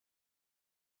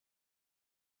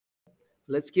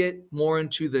let's get more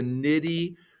into the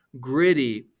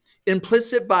nitty-gritty.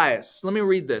 Implicit bias. Let me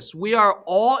read this. We are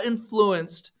all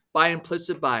influenced by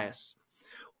implicit bias,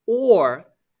 or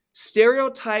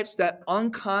stereotypes that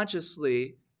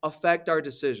unconsciously affect our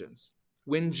decisions.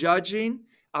 When judging,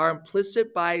 our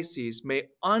implicit biases may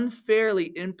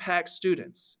unfairly impact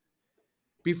students.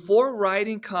 Before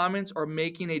writing comments or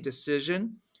making a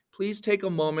decision, please take a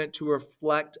moment to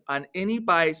reflect on any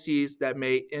biases that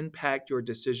may impact your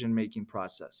decision-making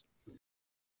process.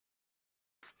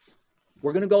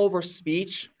 We're going to go over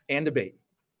speech and debate.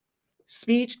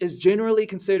 Speech is generally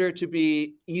considered to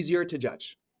be easier to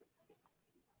judge.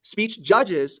 Speech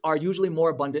judges are usually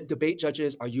more abundant. Debate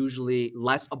judges are usually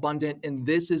less abundant. And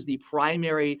this is the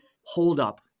primary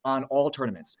holdup on all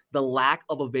tournaments, the lack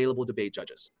of available debate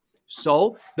judges.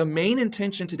 So the main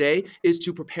intention today is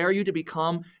to prepare you to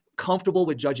become comfortable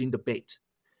with judging debate.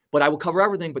 But I will cover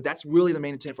everything, but that's really the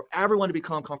main intent, for everyone to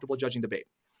become comfortable judging debate.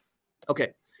 Okay,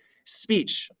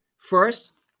 speech.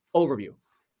 First, overview.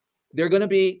 They're going to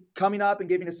be coming up and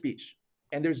giving a speech.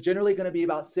 And there's generally going to be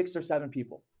about 6 or 7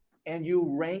 people. And you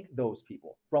rank those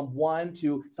people from 1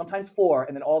 to sometimes 4,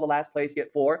 and then all the last place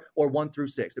get 4, or 1 through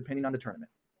 6, depending on the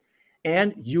tournament.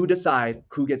 And you decide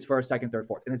who gets first, second, third,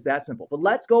 fourth. And it's that simple. But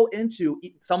let's go into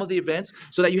some of the events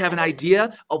so that you have an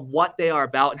idea of what they are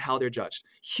about and how they're judged.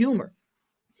 Humor.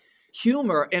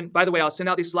 Humor, and by the way, I'll send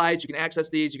out these slides. You can access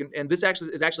these. And this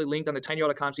is actually linked on the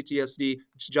tinyurl.com CTSD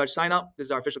judge sign up. This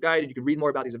is our official guide, and you can read more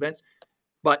about these events.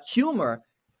 But humor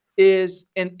is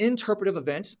an interpretive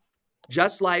event,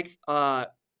 just like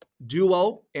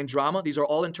duo and drama. These are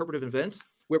all interpretive events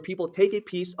where people take a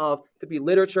piece of, could be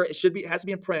literature, it has to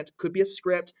be in print, could be a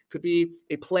script, could be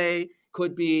a play,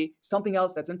 could be something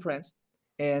else that's in print,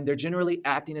 and they're generally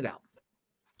acting it out.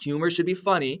 Humor should be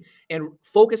funny and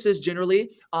focuses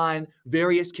generally on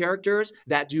various characters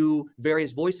that do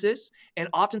various voices. And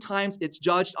oftentimes it's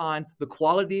judged on the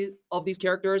quality of these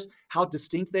characters, how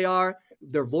distinct they are,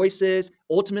 their voices.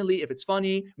 Ultimately, if it's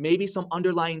funny, maybe some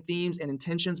underlying themes and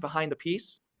intentions behind the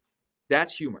piece.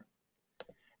 That's humor.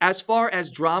 As far as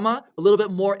drama, a little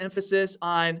bit more emphasis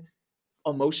on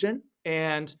emotion,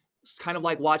 and it's kind of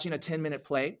like watching a 10-minute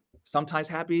play. Sometimes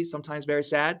happy, sometimes very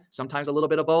sad, sometimes a little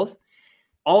bit of both.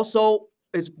 Also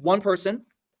is one person,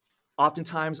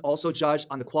 oftentimes also judged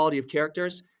on the quality of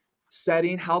characters.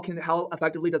 Setting, how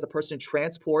effectively does a person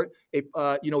transport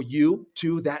you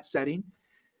to that setting?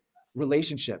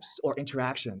 Relationships or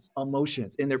interactions,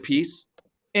 emotions in their piece,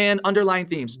 and underlying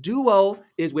themes. Duo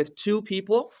is with 2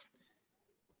 people,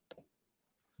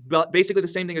 but basically the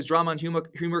same thing as drama and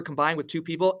humor combined with 2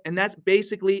 people, and that's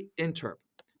basically interp.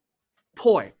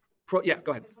 Poi. Yeah,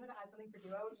 go ahead. I just wanted to add something for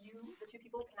duo. The 2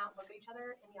 people cannot look at each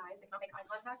other in the eyes. They cannot make eye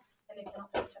contact, and they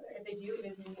cannot touch each other. If they do, it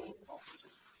is an immediate disqualification.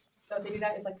 So if they do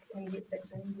that, it's like an immediate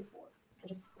 6 or an immediate 4. It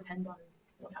just depends on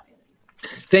what's happening in the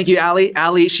piece. Thank you, Allie.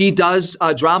 Allie, she does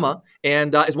drama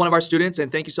and is one of our students,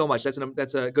 and thank you so much.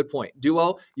 That's a good point.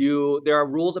 Duo, there are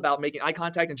rules about making eye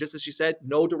contact, and just as she said,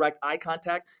 no direct eye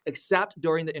contact except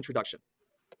during the introduction.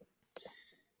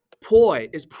 Poi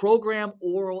is program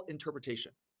oral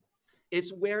interpretation.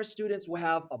 It's where students will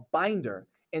have a binder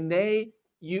and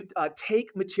you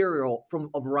take material from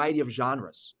a variety of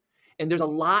genres. And there's a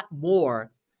lot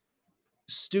more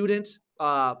student,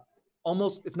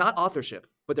 it's not authorship,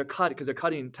 but they're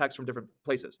cutting text from different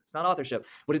places. It's not authorship,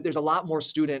 but there's a lot more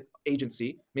student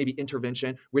agency, maybe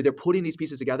intervention, where they're putting these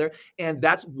pieces together. And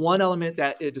that's one element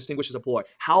that it distinguishes a poi.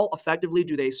 How effectively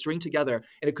do they string together?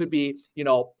 And it could be,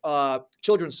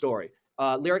 children's story,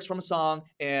 lyrics from a song,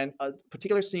 and a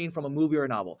particular scene from a movie or a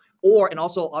novel, and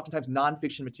also oftentimes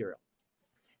nonfiction material.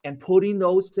 And putting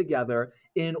those together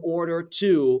in order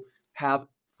to have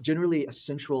generally a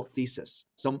central thesis,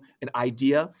 an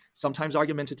idea, sometimes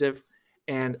argumentative,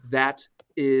 and that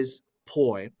is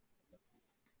poi.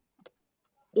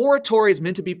 Oratory is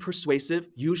meant to be persuasive,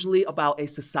 usually about a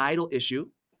societal issue.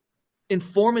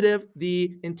 Informative,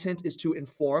 the intent is to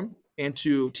inform and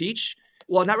to teach.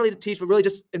 Well, not really to teach, but really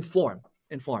just inform.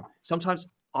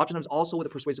 Oftentimes also with a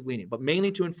persuasive leaning, but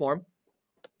mainly to inform.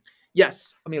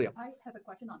 Yes, Amelia. I have a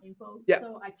question on info. Yeah.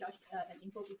 So I judged an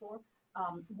info before.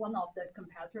 One of the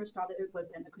competitors started with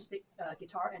an acoustic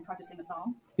guitar and tried to sing a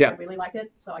song. Yeah. I really liked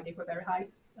it, so I gave her very high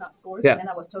scores. Yeah. And then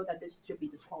I was told that this should be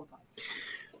disqualified.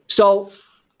 So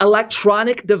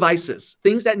electronic devices,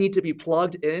 things that need to be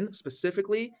plugged in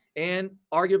specifically, and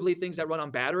arguably things that run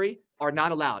on battery, are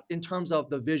not allowed in terms of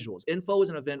the visuals. Info is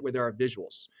an event where there are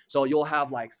visuals. So you'll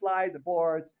have like slides and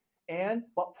boards,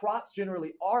 but props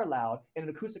generally are allowed, and an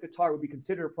acoustic guitar would be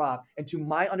considered a prop. And to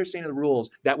my understanding of the rules,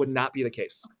 that would not be the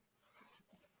case.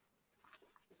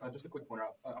 Just a quick pointer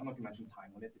out. I don't know if you mentioned time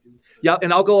limit. Yeah,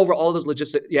 and I'll go over all those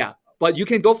logistics. Yeah, but you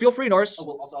can go. Feel free, Norris. Oh,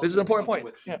 well, also, This is an important point.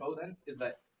 With info, then, is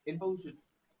that info should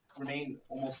remain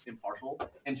almost impartial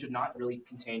and should not really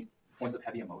contain points of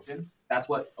heavy emotion. That's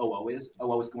what OO is.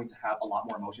 OO is going to have a lot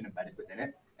more emotion embedded within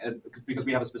it, and because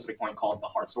we have a specific point called the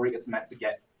heart story. It's meant to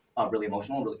get really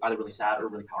emotional, either really sad or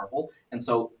really powerful. And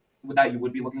so, with that, you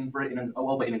would be looking for it in an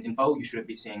OO, but in an info, you shouldn't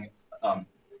be seeing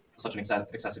such an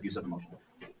excessive use of emotion.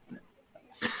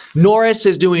 Norris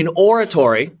is doing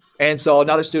oratory, and so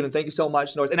another student. Thank you so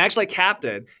much, Norris. And actually,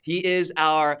 captain. He is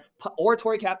our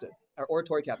oratory captain.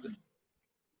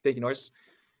 Thank you, Norris.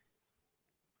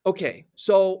 Okay,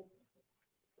 so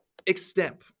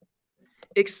extemp.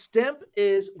 Extemp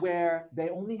is where they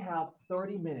only have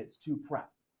 30 minutes to prep.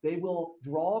 They will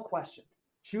draw a question,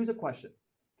 choose a question,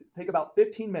 take about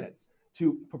 15 minutes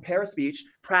to prepare a speech,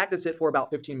 practice it for about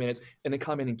 15 minutes, and then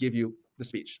come in and give you the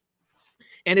speech.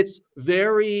 And it's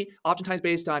very oftentimes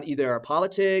based on either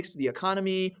politics, the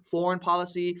economy, foreign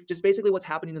policy, just basically what's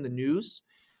happening in the news.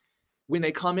 When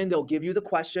they come in, they'll give you the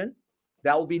question.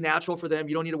 That will be natural for them.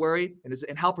 You don't need to worry.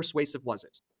 And how persuasive was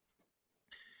it?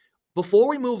 Before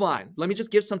we move on, let me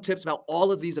just give some tips about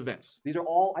all of these events. These are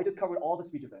all, I just covered all the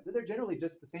speech events. And they're generally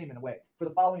just the same in a way for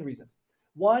the following reasons.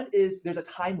 One is there's a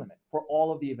time limit for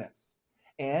all of the events.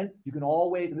 And you can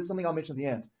always, and this is something I'll mention at the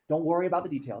end, don't worry about the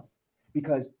details.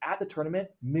 Because at the tournament,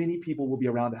 many people will be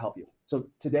around to help you. So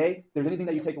today, if there's anything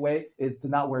that you take away, is to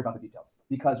not worry about the details.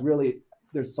 Because really,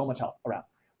 there's so much help around.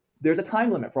 There's a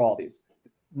time limit for all these.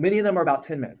 Many of them are about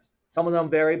 10 minutes. Some of them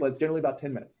vary, but it's generally about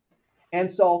 10 minutes. And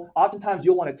so oftentimes,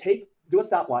 you'll want to do a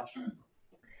stopwatch.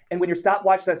 And when your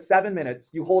stopwatch says 7 minutes,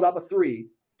 you hold up a 3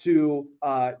 to,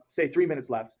 say, 3 minutes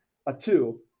left, a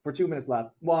 2 for 2 minutes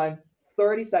left, 1,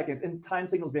 30 seconds, and time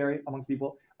signals vary amongst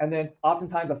people, and then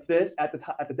oftentimes a fist at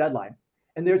the deadline.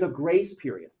 And there's a grace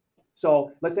period.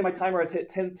 So let's say my timer has hit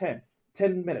 10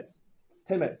 minutes. It's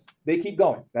 10 minutes. They keep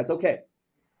going. That's okay.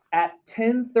 At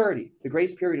 10:30, the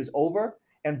grace period is over,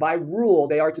 and by rule,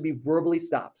 they are to be verbally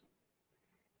stopped.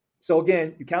 So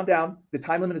again, you count down. The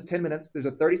time limit is 10 minutes. There's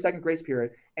a 30-second grace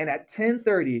period, and at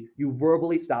 10:30, you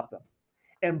verbally stop them.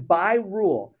 And by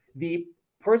rule, if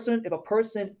a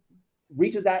person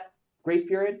reaches that grace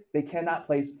period, they cannot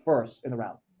place first in the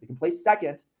round. They can place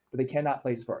second, but they cannot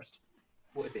place first.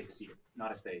 Well, if they exceed it,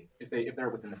 not if they're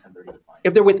within the 10:30, they're fine.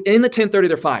 If they're within the 10:30,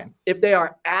 they're fine. If they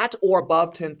are at or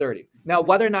above 10:30. Now,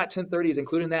 whether or not 10:30 is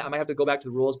included in that, I might have to go back to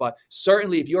the rules, but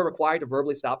certainly if you are required to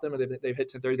verbally stop them or they've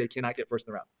hit 10:30, they cannot get first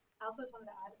in the round. I also just wanted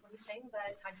to add, when he's saying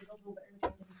that time signals will vary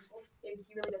between different people,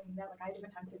 he really doesn't mean that. Like, I have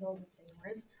different time signals and same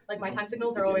words. Like, my time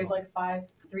signals are always like 5,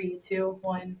 3, 2,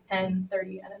 1, 10,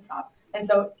 30, and then stop. And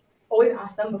so always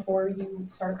ask them before you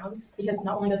start a round, because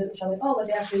not only does it show like, oh, like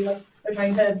they actually they're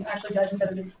trying to actually judge instead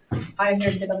of just I'm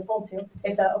here because I was told to.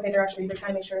 It's okay, they're trying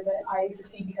to make sure that I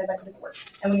succeed because I put in the work.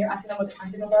 And when you're asking them what the time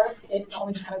signals are, it not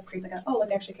only just kind of creates like like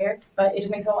they actually care, but it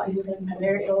just makes it a lot easier for the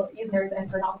competitor. It'll ease nerves,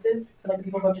 and for novices, for like the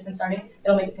people who have just been starting,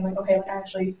 it'll make it seem like, okay, like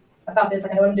I've got this,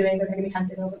 like I know what I'm doing, they're gonna give me time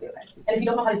signals, it'll be okay. And if you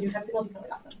don't know how to do time signals, you can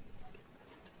always ask them.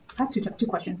 I have two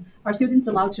questions. Are students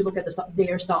allowed to look at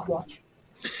their stopwatch?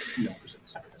 No, there's a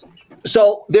separate designation.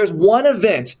 So there's one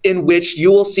event in which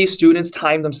you will see students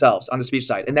time themselves on the speech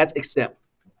side, and that's extemp.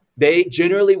 They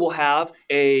generally will have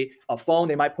a phone.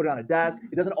 They might put it on a desk.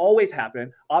 It doesn't always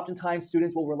happen. Oftentimes,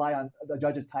 students will rely on the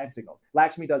judge's time signals.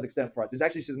 Lakshmi does extemp for us.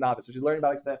 She's a novice, so she's learning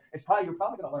about extemp. You're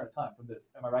probably going to learn a ton from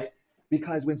this. Am I right?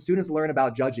 Because when students learn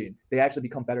about judging, they actually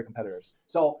become better competitors.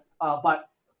 So, but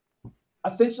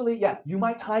essentially, yeah, you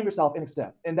might time yourself in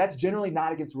extemp, and that's generally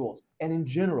not against rules. And in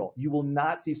general, you will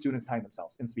not see students time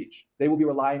themselves in speech. They will be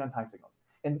relying on time signals.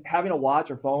 And having a watch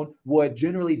or phone would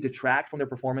generally detract from their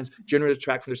performance, generally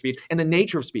detract from their speech, and the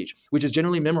nature of speech, which is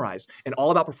generally memorized and all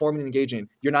about performing and engaging.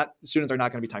 Students are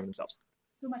not going to be timing themselves.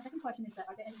 So my second question is that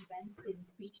are there any events in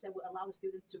speech that would allow the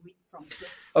students to read from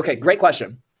scripts? Okay, great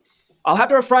question. I'll have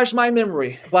to refresh my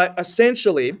memory, but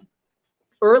essentially,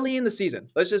 early in the season,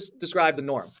 let's just describe the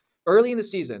norm. Early in the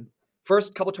season,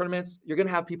 first couple tournaments, you're going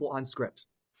to have people on script.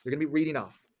 They're going to be reading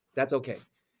off. That's okay.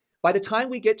 By the time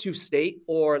we get to state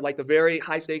or like the very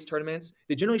high stakes tournaments,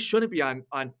 they generally shouldn't be on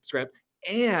script.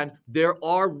 And there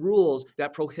are rules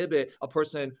that prohibit a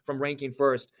person from ranking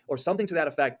first or something to that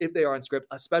effect if they are on script,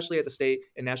 especially at the state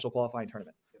and national qualifying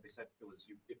tournament. Yeah, they said it was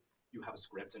if you have a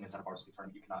script and it's at a varsity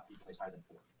tournament, you cannot be placed higher than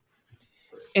 4.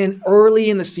 And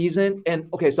early in the season, and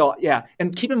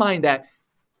keep in mind that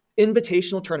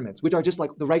invitational tournaments, which are just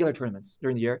like the regular tournaments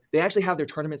during the year, they actually have their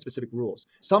tournament-specific rules.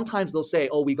 Sometimes they'll say,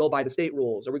 oh, we go by the state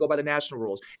rules or we go by the national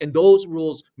rules. And those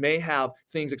rules may have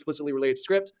things explicitly related to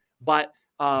script, but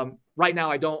Right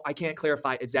now, I can't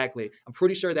clarify exactly. I'm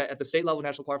pretty sure that at the state level,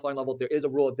 national qualifying level, there is a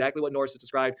rule exactly what Norris has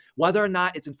described. Whether or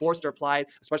not it's enforced or applied,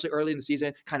 especially early in the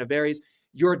season, kind of varies.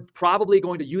 You're probably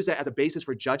going to use that as a basis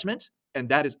for judgment, and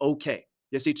that is okay.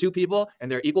 You see two people, and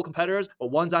they're equal competitors, but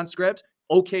one's on script,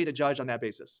 okay to judge on that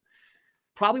basis.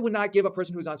 Probably would not give a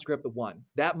person who's on script the one.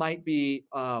 That might be,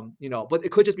 but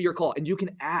it could just be your call. And you can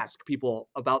ask people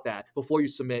about that before you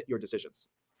submit your decisions.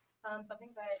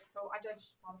 So I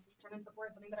judge policy tournaments before,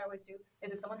 and something that I always do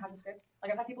is if someone has a script,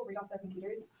 like I've had people read off their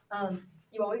computers,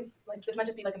 you always, like, this might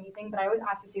just be like a me thing, but I always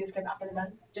ask to see the script after they're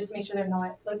done, just to make sure they're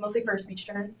not, like, mostly for speech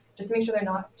tournaments, just to make sure they're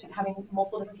not having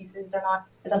multiple different pieces, they're not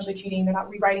essentially cheating, they're not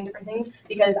rewriting different things,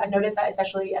 because I've noticed that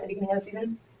especially at the beginning of the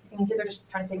season, kids are just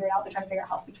trying to figure it out, they're trying to figure out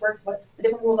how speech works, what the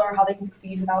different rules are, how they can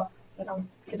succeed without,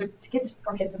 kids.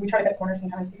 We try to bet corners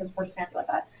sometimes because we're just fancy like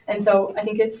that. And so I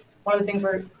think it's one of those things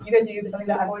where you guys do, but something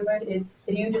that I've always learned is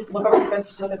if you just look over the script,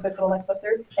 just do like a quick little like flip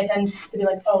through, it tends to be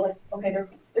like, oh, like, okay, they're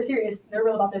serious, they're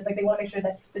real about this, like they want to make sure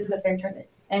that this is a fair tournament.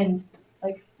 And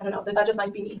like, I don't know, that just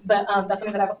might be me, but that's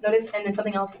something that I've noticed. And then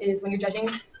something else is when you're judging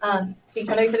speech,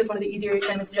 I know you said it's one of the easier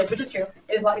tournaments to judge, which is true.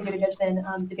 It is a lot easier to judge than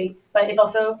debate, but it's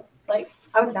also like,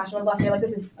 I went to nationals last year, like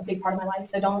this is a big part of my life,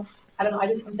 so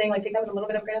I'm saying like take that with a little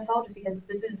bit of grain of salt, just because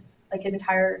this is like this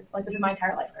is my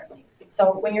entire life currently.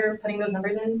 So when you're putting those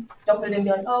numbers in, don't put it in and be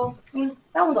like, oh,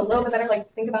 that one's a little bit better.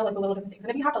 Like think about like the little different things.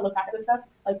 And if you have to look back at this stuff,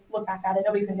 like look back at it.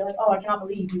 Nobody's gonna be like, oh, I cannot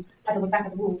believe you had to look back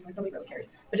at the rules. Like nobody really cares.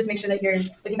 But just make sure that you're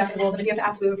looking back at the rules. And if you have to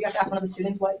ask one of the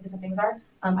students what different things are,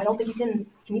 I don't think you can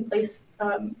you place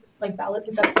like ballots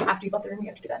and stuff after you've left the room? You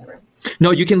have to do that in the room.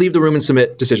 No, you can leave the room and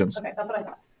submit decisions. Okay, that's what I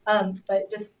thought. But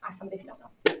just ask somebody if you don't know.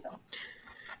 So.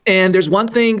 And there's one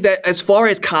thing that, as far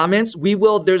as comments,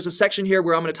 there's a section here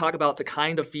where I'm going to talk about the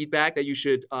kind of feedback that you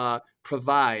should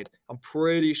provide. I'm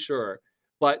pretty sure,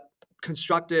 but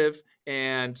constructive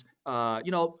and,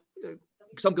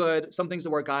 some good, some things to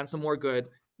work on, some more good,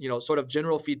 sort of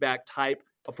general feedback type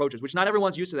approaches, which not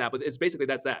everyone's used to that, but it's basically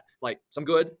that's that. Like some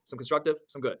good, some constructive,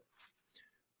 some good.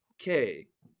 Okay.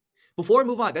 Before we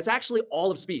move on, that's actually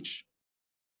all of speech.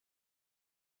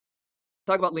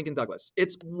 Talk about Lincoln Douglas.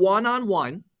 It's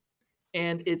one-on-one,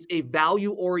 and it's a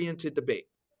value-oriented debate.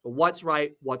 What's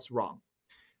right, what's wrong?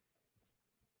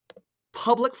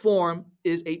 Public forum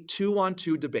is a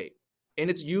two-on-two debate, and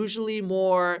it's usually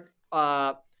more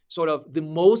sort of the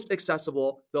most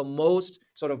accessible, the most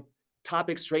sort of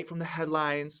topics straight from the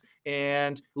headlines,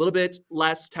 and a little bit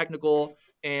less technical,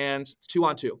 and it's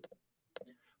two-on-two.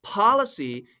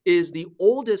 Policy is the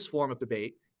oldest form of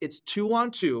debate. It's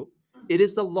two-on-two. It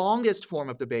is the longest form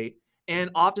of debate,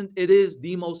 and often it is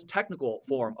the most technical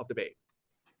form of debate.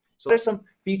 So there's some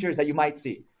features that you might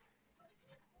see.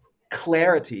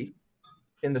 Clarity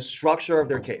in the structure of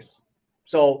their case.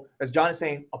 So as John is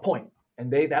saying, a point,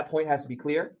 and that point has to be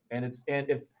clear, and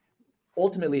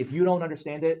if you don't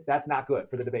understand it, that's not good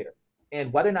for the debater.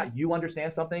 And whether or not you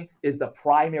understand something is the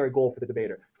primary goal for the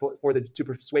debater, to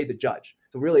persuade the judge.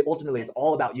 So really, ultimately, it's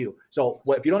all about you. So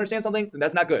if you don't understand something, then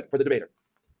that's not good for the debater.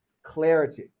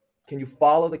 Clarity. Can you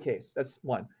follow the case? That's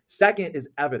one. Second is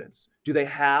evidence. Do they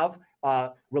have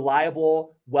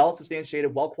reliable,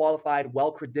 well-substantiated, well-qualified,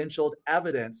 well-credentialed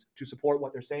evidence to support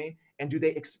what they're saying? And do they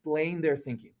explain their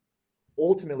thinking?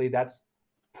 Ultimately, that's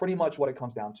pretty much what it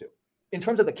comes down to. In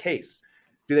terms of the case,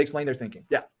 do they explain their thinking?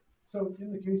 Yeah. So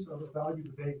in the case of a value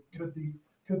debate, could the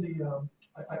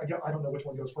I don't know which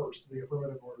one goes first, the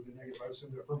affirmative or the negative. I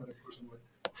assume the affirmative person would.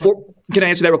 Can I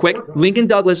answer that real quick? Lincoln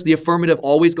Douglas, the affirmative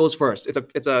always goes first.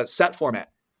 It's a set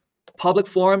format. Public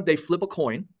forum, they flip a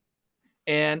coin,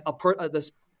 and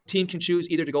this team can choose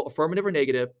either to go affirmative or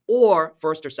negative, or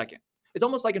first or second. It's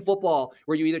almost like in football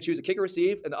where you either choose a kick or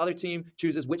receive, and the other team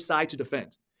chooses which side to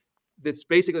defend. It's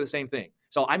basically the same thing.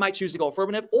 So I might choose to go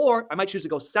affirmative, or I might choose to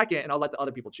go second, and I'll let the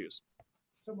other people choose.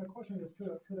 So my question is, could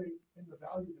in the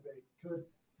value debate, could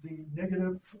the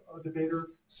negative debater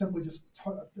simply just,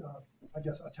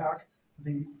 attack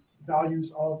the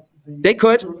values of the... They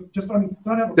could.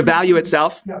 Not have the value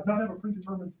itself. Yeah, not have a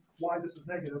predetermined why this is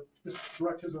negative. Just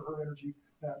direct his or her energy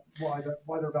at why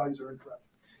their values are incorrect.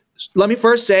 Let me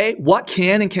first say, what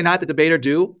can and cannot the debater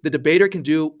do? The debater can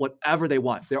do whatever they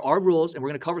want. There are rules, and we're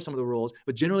going to cover some of the rules,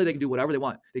 but generally they can do whatever they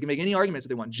want. They can make any arguments that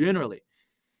they want, generally.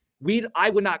 I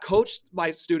would not coach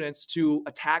my students to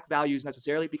attack values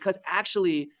necessarily, because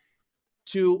actually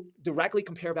to directly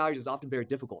compare values is often very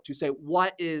difficult. To say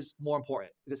what is more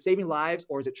important. Is it saving lives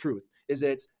or is it truth? Is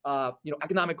it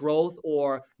economic growth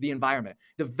or the environment?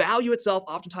 The value itself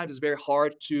oftentimes is very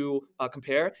hard to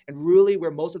compare, and really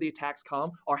where most of the attacks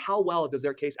come are how well does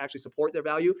their case actually support their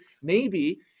value.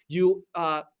 Maybe you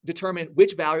determine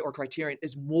which value or criterion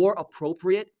is more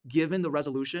appropriate given the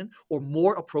resolution or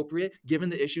more appropriate given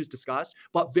the issues discussed.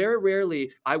 But very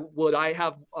rarely would I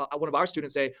have one of our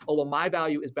students say, oh, well, my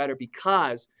value is better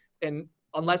because, and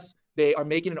unless they are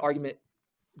making an argument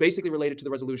basically related to the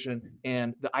resolution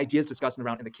and the ideas discussed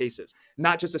around in the cases,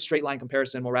 not just a straight line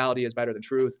comparison, morality is better than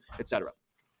truth, etc. Are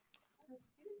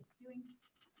students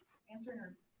answering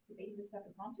or debating this stuff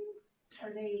impromptu?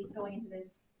 Are they going into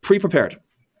this pre-prepared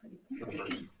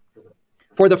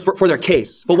for their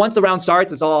case? But once the round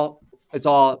starts, it's all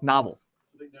novel.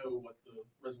 So they know what the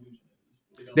resolution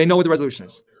is. They know what the resolution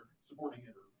is. They're supporting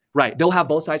it. Right. They'll have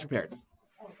both sides prepared.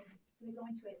 Oh, okay. So they go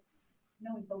into it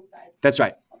knowing both sides. That's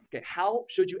right. Okay. How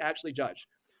should you actually judge?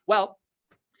 Well,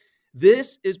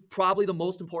 this is probably the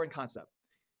most important concept.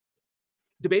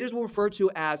 Debaters will refer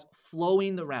to as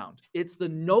flowing the round. It's the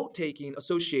note-taking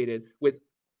associated with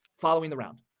following the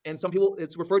round. And some people,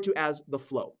 it's referred to as the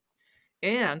flow.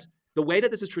 And the way that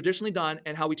this is traditionally done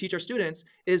and how we teach our students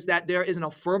is that there is an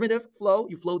affirmative flow.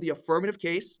 You flow the affirmative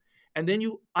case, and then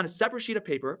you, on a separate sheet of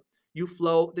paper, you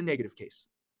flow the negative case.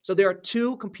 So there are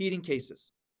two competing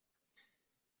cases.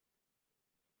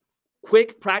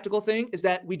 Quick practical thing is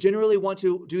that we generally want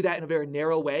to do that in a very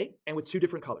narrow way and with two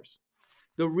different colors.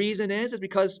 The reason is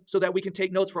because so that we can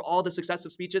take notes for all the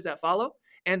successive speeches that follow,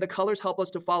 and the colors help us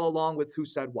to follow along with who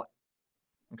said what.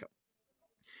 Okay.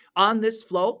 On this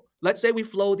flow, let's say we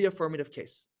flow the affirmative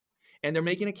case, and they're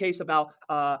making a case about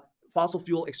fossil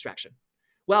fuel extraction.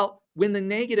 Well, when the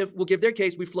negative will give their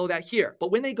case, we flow that here.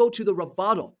 But when they go to the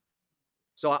rebuttal,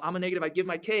 so I'm a negative, I give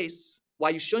my case why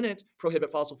you shouldn't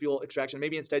prohibit fossil fuel extraction,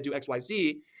 maybe instead do X, Y,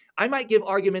 Z, I might give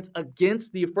arguments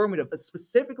against the affirmative,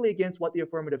 specifically against what the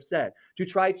affirmative said, to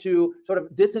try to sort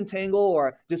of disentangle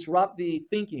or disrupt the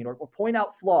thinking or point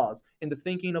out flaws in the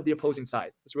thinking of the opposing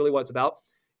side. That's really what it's about.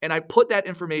 And I put that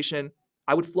information,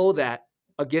 I would flow that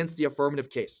against the affirmative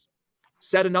case.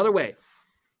 Said another way,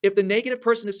 if the negative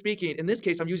person is speaking, in this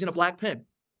case, I'm using a black pen.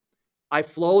 I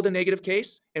flow the negative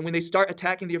case, and when they start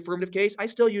attacking the affirmative case, I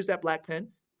still use that black pen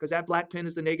because that black pen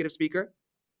is the negative speaker,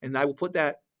 and I will put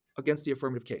that against the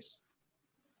affirmative case.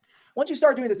 Once you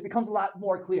start doing this, it becomes a lot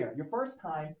more clear. Your first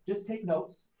time, just take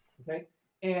notes, okay?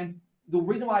 And the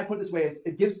reason why I put it this way is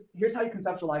here's how you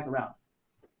conceptualize the round.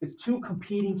 It's two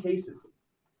competing cases.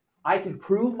 I can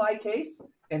prove my case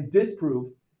and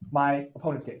disprove my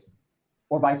opponent's case,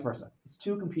 or vice versa. It's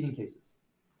two competing cases.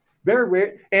 Very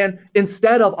rare. And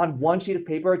instead of on one sheet of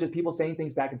paper, just people saying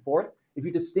things back and forth, if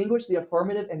you distinguish the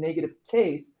affirmative and negative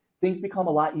case, things become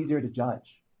a lot easier to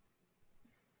judge.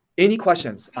 Any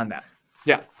questions on that?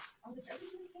 Yeah.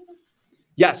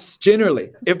 Yes,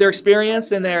 generally. If they're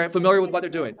experienced and they're familiar with what they're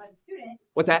doing.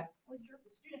 What's that?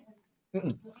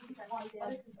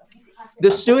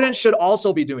 The student should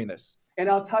also be doing this. And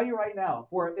I'll tell you right now,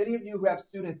 for any of you who have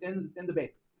students in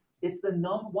debate, it's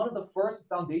one of the first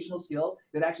foundational skills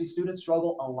that actually students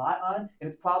struggle a lot on,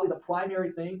 and it's probably the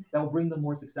primary thing that will bring them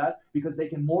more success because they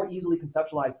can more easily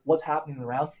conceptualize what's happening in the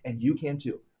round, and you can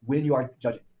too when you are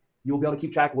judging. You will be able to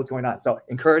keep track of what's going on. So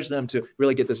encourage them to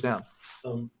really get this down.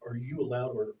 Are you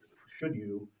allowed, or should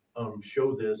you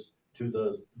show this to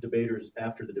the debaters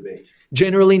after the debate?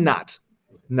 Generally not,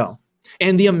 no.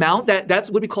 And the amount that's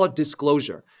what we call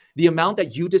disclosure. The amount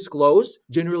that you disclose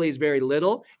generally is very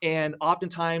little, and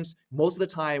oftentimes, most of the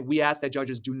time, we ask that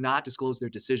judges do not disclose their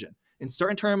decision. In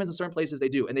certain terms and certain places, they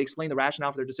do, and they explain the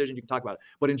rationale for their decision. You can talk about it.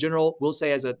 But in general, we'll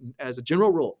say as a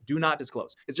general rule, do not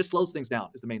disclose. It just slows things down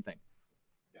is the main thing.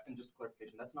 Yeah, and just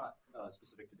clarification, that's not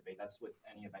specific to debate. That's with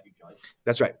any event you judge.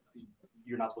 That's right.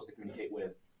 You're not supposed to communicate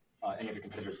with any of your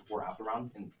competitors before or after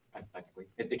round, and technically,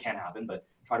 it can happen, but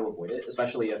try to avoid it,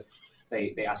 especially if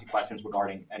they ask you questions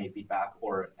regarding any feedback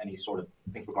or any sort of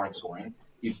things regarding scoring.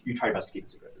 You try your best to keep it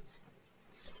secret.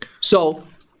 So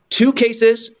 2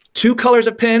 cases, 2 colors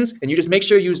of pens, and you just make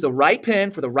sure you use the right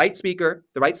pen for the right speaker,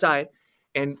 the right side,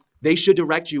 and they should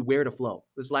direct you where to flow.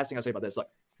 This is the last thing I'll say about this. Look,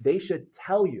 they should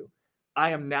tell you,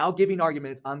 I am now giving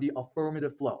arguments on the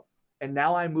affirmative flow, and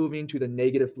now I'm moving to the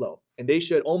negative flow. And they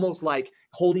should almost like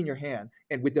holding your hand,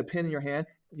 and with the pen in your hand,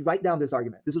 you write down this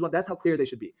argument. That's how clear they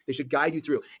should be. They should guide you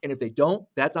through. And if they don't,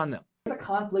 that's on them. There's a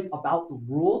conflict about the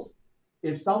rules.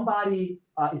 If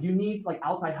you need like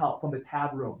outside help from the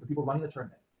tab room, the people running the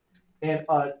tournament, and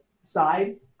a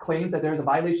side claims that there's a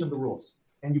violation of the rules,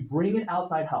 and you bring in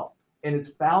outside help, and it's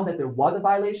found that there was a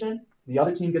violation, the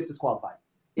other team gets disqualified.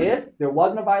 If there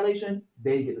wasn't a violation,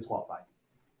 they get disqualified.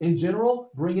 In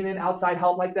general, bringing in outside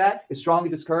help like that is strongly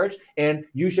discouraged, and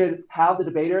you should have the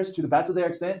debaters, to the best of their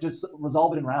extent, just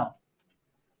resolve it in round.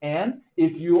 And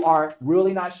if you are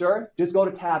really not sure, just go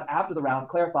to tab after the round,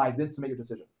 clarify, then submit your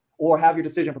decision. or have your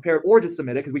decision prepared, or just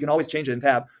submit it, because we can always change it in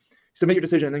tab. Submit your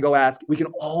decision and then go ask. We can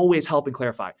always help and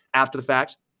clarify after the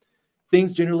fact.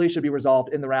 Things generally should be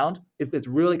resolved in the round. If it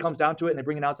really comes down to it and they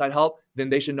bring in outside help, then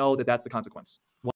they should know that that's the consequence.